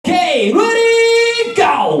Hey, ready, go!さ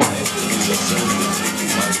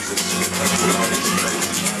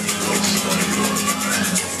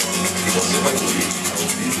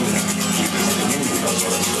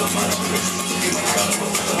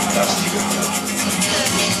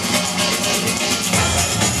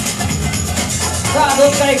あ、ど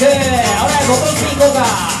っちから行く？俺らボトルスピン行こうか。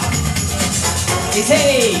一斉に。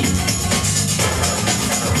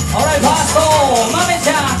俺らファースト、豆ち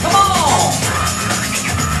ゃん、カモン。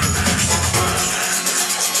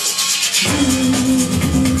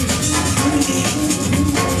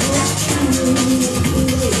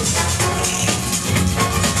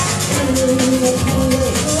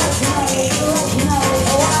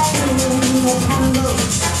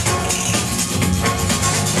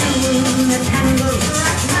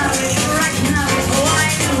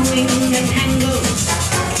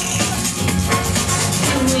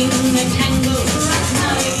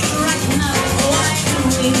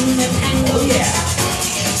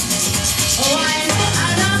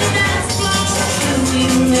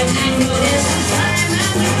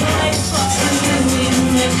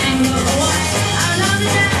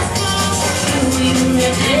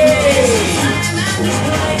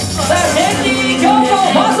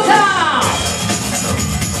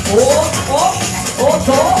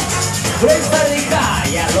ブレイクスタイルでいくか。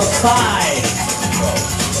いや、ロックスタイル。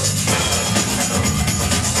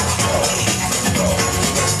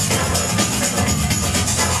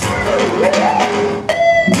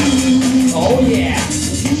Oh yeah.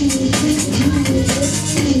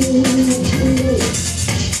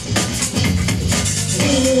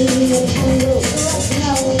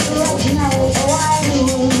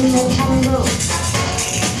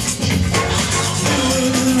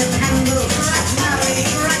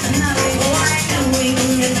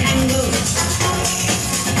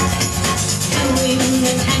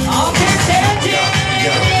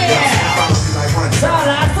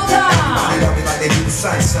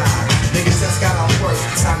 Sunshine. Niggas just got off work,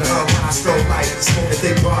 time to unwind, stroke light, smoke a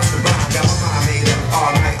thick boss to rhyme. Got my mind made up all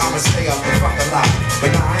night, I'ma stay up and fuck a lot. But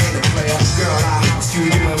nah, I ain't a player, girl, I house you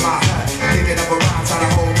in my hut. Picking up a rhyme, trying to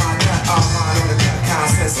hold my nut. All mine on the cut,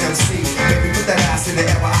 consensus MC. Baby, put that ass in the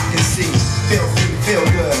air where I can see. Feel free, feel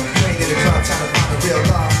good. You ain't in the club trying to find a real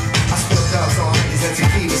love. I spill dubs on ladies and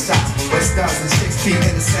tequila shots. West does and 6 feet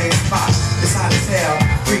in the same spot. It's hot as hell.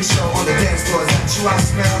 Free show on the dance floor, is that you I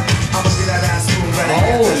smell? I'ma get that ass moving right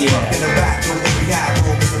Oh yeah. In the bathroom, if we got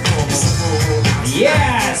room, it's a full.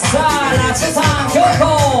 Yes, Natsu-san,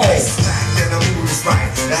 Kyoko. Then the mood is right.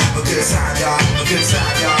 Have a good time, y'all. Have a good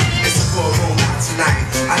time, y'all. It's a full room out tonight.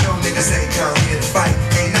 I know niggas ain't come here to fight.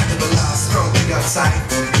 Ain't nothing but love, strong, big upside.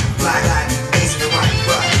 Black light, Asian and white,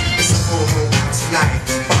 but it's a full room out tonight.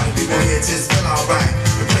 Party people here just feel alright.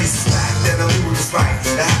 The place is packed, then the mood is right.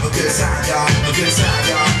 Have a good time, y'all. Have a good time,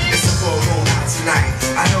 y'all. It's a full room out tonight.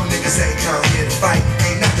 I know niggas ain't come here to fight.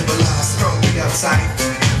 Ain't nothing but love, strong, big upside.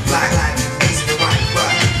 Black light, Asian and white,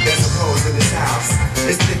 but there's some hoes in this house.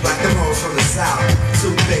 It's thick like them hoes from the south.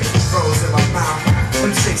 Too thick, froze in my mouth.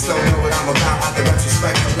 Them chicks don't know what I'm about. Out the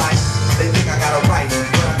retrospect for life. They think I got a right,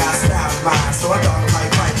 but I got style in mind. So I thought I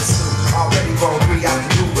might fight the suit. Already rolled 3 out the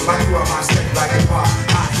blue, but my crew on my steady like a bar.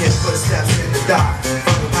 I hear footsteps in the dark.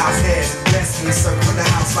 From the house head, destiny circle in the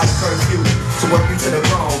house like curfew. To work me to the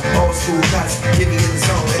bone, old school cuts. Give me in the